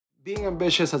Being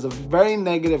ambitious has a very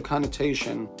negative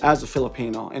connotation as a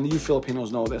Filipino, and you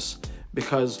Filipinos know this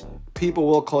because people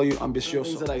will call you ambicioso.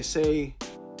 Things that I say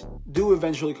do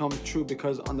eventually come true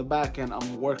because on the back end,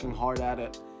 I'm working hard at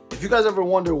it. If you guys ever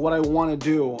wonder what I want to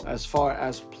do as far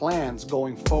as plans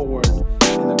going forward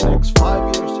in the next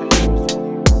 5 years, 10 years, 20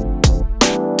 years.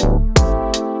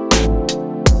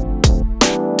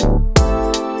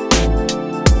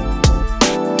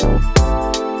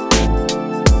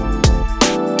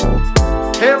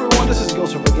 Hey everyone, this is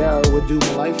Gilsar Vergara with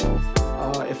Dumaguete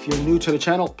City. If you're new to the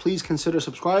channel, please consider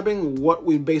subscribing. What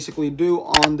we basically do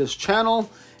on this channel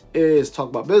is talk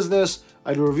about business.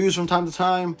 I do reviews from time to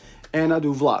time, and I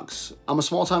do vlogs. I'm a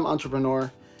small-time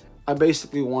entrepreneur. I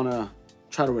basically want to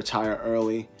try to retire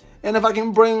early. And if I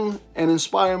can bring and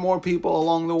inspire more people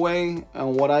along the way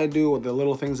and what I do, with the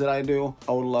little things that I do,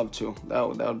 I would love to. That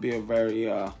would be a very,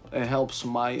 it helps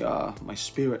my my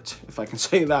spirit, if I can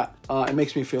say that. It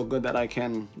makes me feel good that I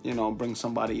can, you know, bring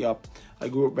somebody up. I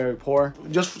grew up very poor.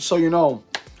 Just so you know,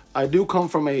 I do come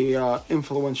from a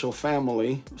influential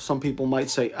family. Some people might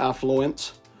say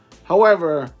affluent.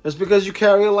 However, just because you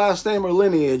carry a last name or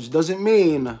lineage doesn't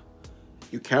mean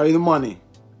you carry the money.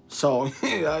 So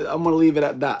I'm gonna leave it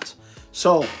at that.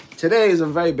 So today is a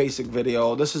very basic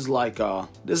video. This is like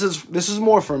this is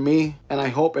more for me, and I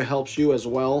hope it helps you as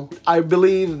well. I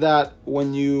believe that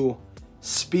when you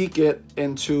speak it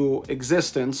into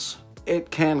existence, it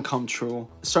can come true.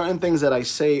 Certain things that I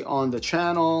say on the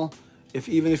channel,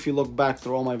 even if you look back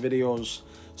through all my videos,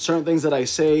 certain things that I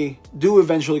say do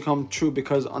eventually come true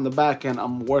because on the back end,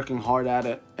 I'm working hard at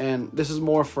it. And this is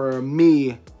more for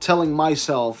me telling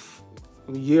myself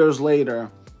years later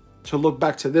to look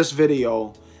back to this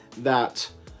video that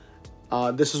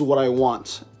this is what I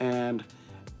want. And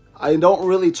I don't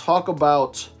really talk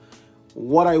about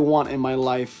what I want in my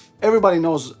life. Everybody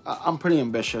knows I'm pretty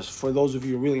ambitious, for those of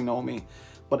you who really know me,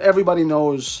 but everybody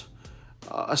knows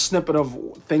a snippet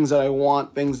of things that I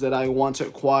want, things that I want to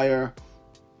acquire.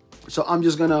 So I'm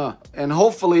just gonna, and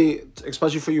hopefully,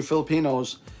 especially for you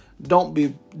Filipinos, don't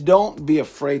be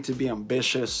afraid to be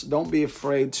ambitious. Don't be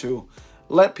afraid to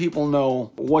let people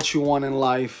know what you want in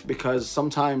life, because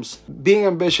sometimes being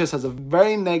ambitious has a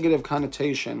very negative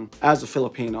connotation as a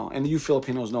Filipino, and you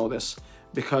Filipinos know this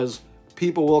because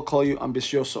people will call you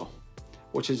ambicioso,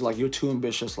 which is like you're too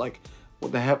ambitious. Like,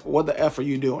 what the F are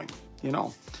you doing? You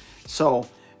know. So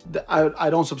I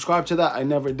don't subscribe to that. I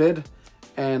never did,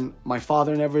 and my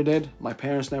father never did. My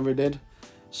parents never did.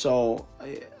 So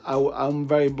I'm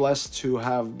very blessed to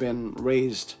have been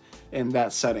raised in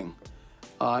that setting.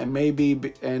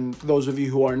 And those of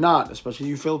you who are not, especially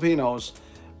you Filipinos,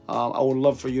 I would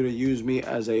love for you to use me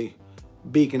as a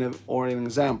beacon or an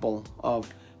example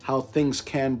of how things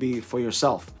can be for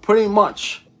yourself. Pretty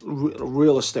much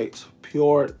real estate,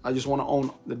 pure. I just want to own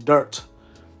the dirt,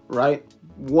 right?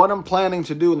 What I'm planning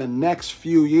to do in the next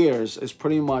few years is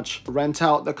pretty much rent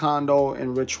out the condo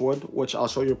in Richwood, which I'll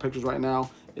show you pictures right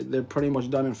now. They're pretty much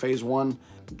done in phase 1.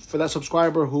 For that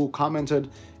subscriber who commented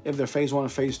if they're phase 1 or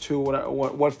phase 2,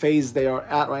 what phase they are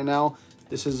at right now,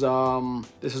 this is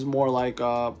more like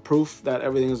proof that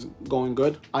everything is going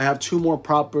good. I have 2 more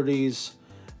properties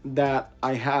that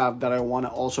I want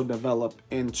to also develop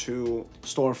into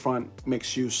storefront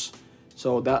mixed use.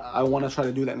 So that I want to try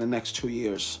to do that in the next 2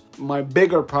 years. My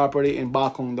bigger property in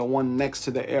Bacong, the one next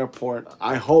to the airport,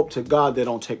 I hope to God they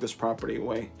don't take this property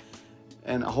away.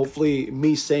 And hopefully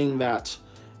me saying that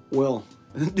will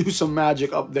do some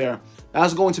magic up there.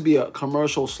 That's going to be a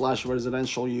commercial /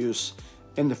 residential use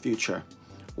in the future,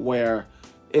 where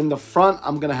in the front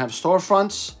I'm gonna have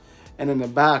storefronts, and in the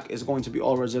back is going to be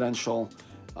all residential.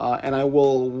 And I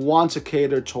will want to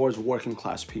cater towards working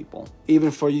class people. Even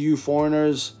for you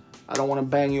foreigners, I don't want to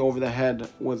bang you over the head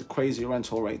with crazy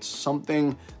rental rates.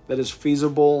 Something that is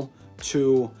feasible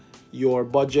to your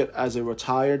budget as a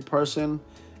retired person.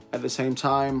 At the same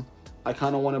time, I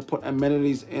kind of want to put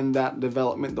amenities in that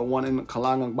development, the one in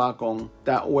Kalangang Bacong,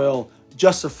 that will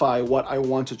justify what I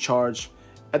want to charge.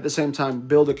 At the same time,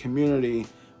 build a community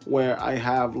where I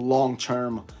have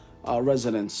long-term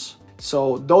residents.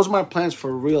 So those are my plans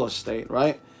for real estate,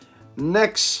 right?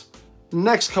 Next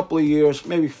couple of years,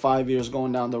 maybe 5 years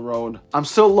going down the road, I'm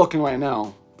still looking right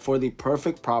now for the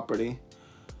perfect property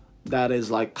that is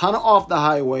like kind of off the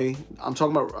highway. I'm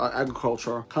talking about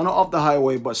agriculture, kind of off the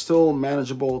highway, but still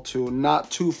manageable to not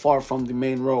too far from the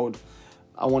main road.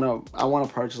 I want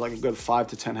to purchase like a good 5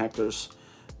 to 10 hectares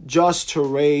just to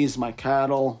raise my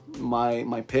cattle,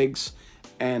 my pigs,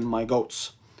 and my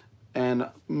goats, and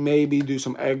maybe do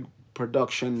some egg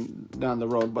production down the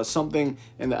road, but something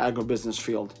in the agribusiness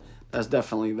field. That's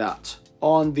definitely that.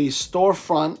 on the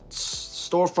storefront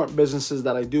businesses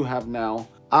that I do have now,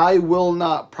 I will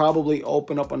not probably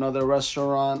open up another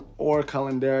restaurant or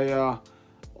calendaria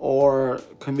or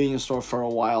convenience store for a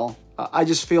while. I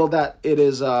just feel that it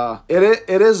is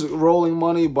rolling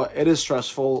money, but it is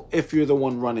stressful if you're the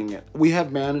one running it. We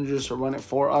have managers to run it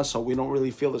for us, so we don't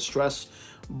really feel the stress.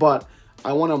 But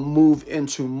I want to move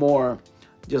into more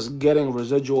just getting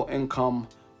residual income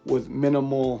with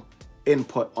minimal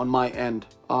input on my end.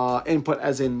 Input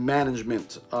as in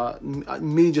management.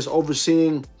 Me just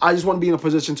overseeing. I just want to be in a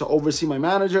position to oversee my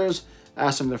managers,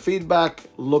 ask them their feedback,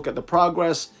 look at the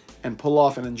progress, and pull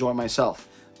off and enjoy myself.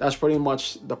 That's pretty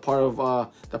much the part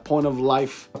of the point of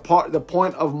life, the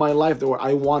point of my life where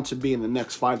I want to be in the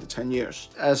next 5 to 10 years.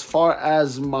 As far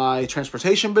as my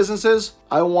transportation businesses,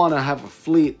 I want to have a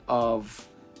fleet of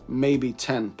maybe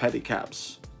 10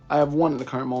 pedicabs. I have one at the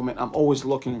current moment. I'm always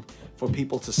looking for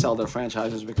people to sell their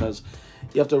franchises, because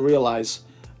you have to realize,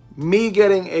 me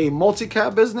getting a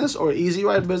multi-cab business or easy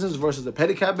ride business versus a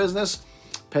pedicab business,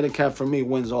 pedicab for me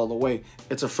wins all the way.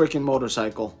 It's a freaking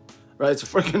motorcycle, right? It's a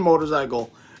freaking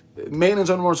motorcycle. Maintenance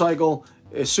on a motorcycle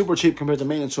is super cheap compared to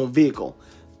maintenance to a vehicle.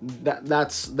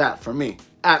 That's that for me.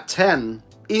 At 10,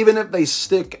 even if they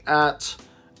stick at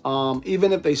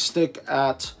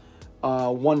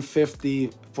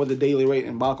 150 for the daily rate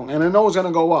in Bakong, and I know it's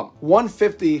gonna go up.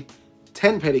 150,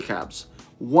 10 pedicabs,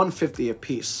 150 a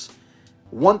piece,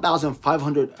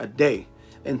 1,500 a day.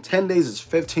 In 10 days, it's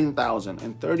 15,000.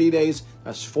 In 30 days,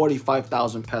 that's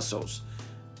 45,000 pesos.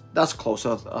 That's close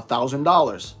to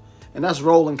 $1,000, and that's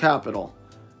rolling capital.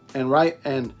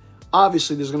 And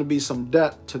obviously there's going to be some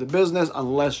debt to the business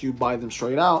unless you buy them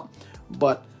straight out.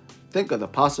 But think of the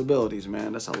possibilities,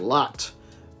 man. That's a lot.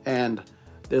 And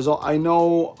I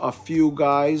know a few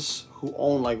guys who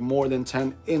own like more than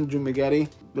 10 in Dumaguete.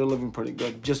 They're living pretty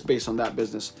good just based on that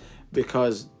business,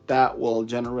 because that will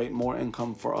generate more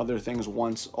income for other things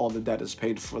once all the debt is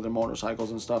paid for their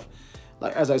motorcycles and stuff.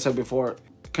 Like, as I said before,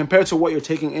 compared to what you're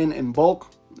taking in bulk,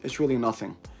 it's really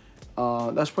nothing.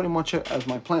 That's pretty much it as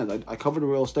my plans. I covered the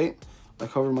real estate, I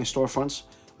covered my storefronts,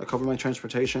 I covered my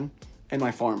transportation, and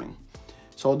my farming.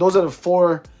 So those are the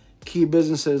 4 key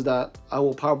businesses that I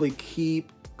will probably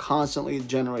keep constantly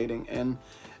generating in.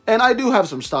 And I do have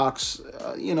some stocks,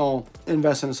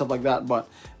 investing and stuff like that, but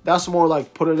that's more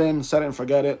like put it in, set it and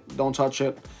forget it, don't touch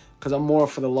it, because I'm more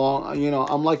for the long,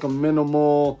 I'm like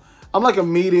a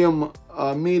medium,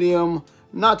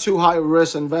 not too high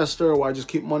risk investor where I just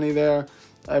keep money there.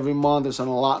 Every month it's an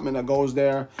allotment that goes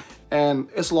there, and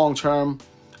it's long term.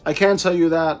 I can tell you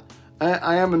that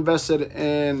I am invested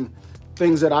in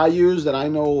things that I use that I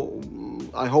know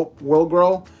I hope will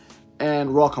grow,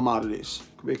 and raw commodities,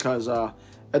 because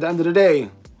at the end of the day,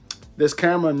 this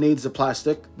camera needs the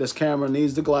plastic, this camera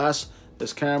needs the glass,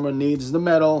 this camera needs the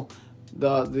metal,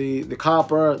 the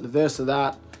copper, the this, the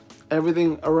that,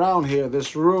 everything around here,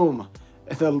 this room,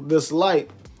 this light,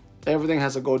 everything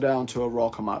has to go down to a raw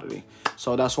commodity.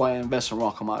 So that's why I invest in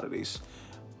raw commodities.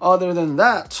 Other than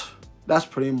that, that's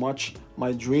pretty much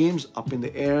my dreams up in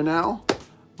the air now.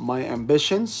 My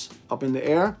ambitions up in the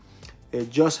air. It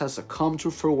just has to come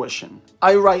to fruition.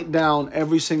 I write down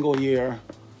every single year.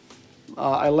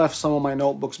 I left some of my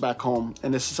notebooks back home,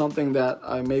 and this is something that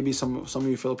maybe some of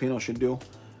you Filipinos should do,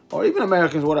 or even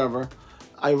Americans, whatever.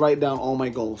 I write down all my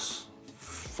goals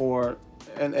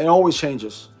and it always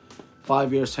changes.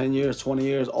 5 years, 10 years, 20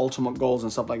 years, ultimate goals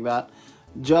and stuff like that.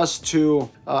 Just to,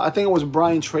 I think it was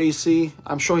Brian Tracy.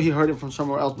 I'm sure he heard it from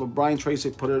somewhere else, but Brian Tracy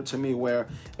put it to me where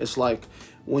it's like,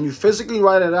 when you physically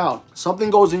write it out,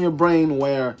 something goes in your brain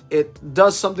where it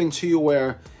does something to you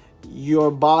where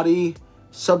your body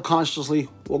subconsciously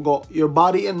will go, your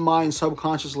body and mind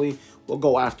subconsciously will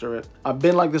go after it. I've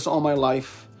been like this all my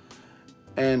life,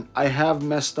 and I have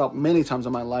messed up many times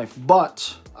in my life,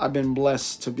 but I've been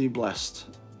blessed to be blessed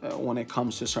when it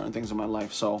comes to certain things in my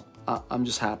life. So I'm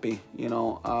just happy,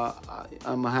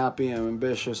 I'm happy, I'm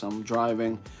ambitious, I'm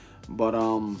driving, but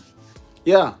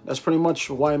yeah, that's pretty much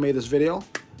why I made this video.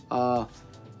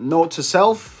 Note to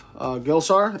self,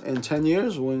 Gilsar, in 10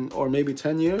 years, or maybe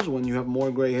 10 years, when you have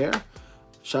more gray hair,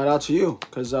 shout out to you,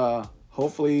 because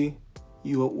hopefully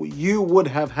you would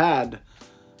have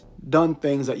done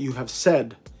things that you have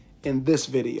said in this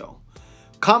video.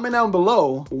 Comment down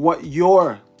below what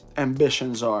your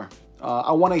ambitions are.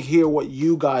 I want to hear what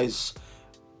you guys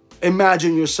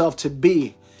imagine yourself to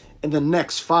be in the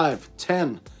next 5,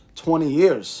 10, 20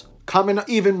 years. Comment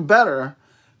even better,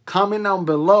 comment down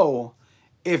below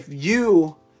if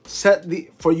you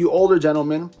for you older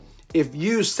gentlemen, if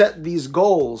you set these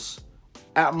goals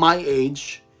at my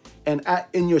age, and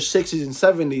in your 60s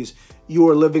and 70s, you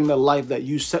are living the life that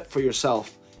you set for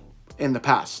yourself in the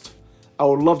past. I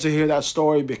would love to hear that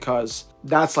story, because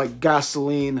that's like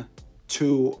gasoline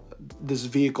to this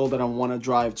vehicle that I want to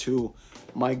drive to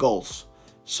my goals.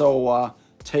 So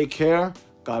take care.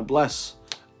 God bless.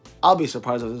 I'll be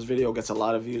surprised if this video gets a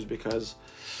lot of views, because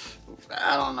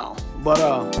I don't know.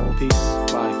 But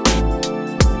peace. Bye.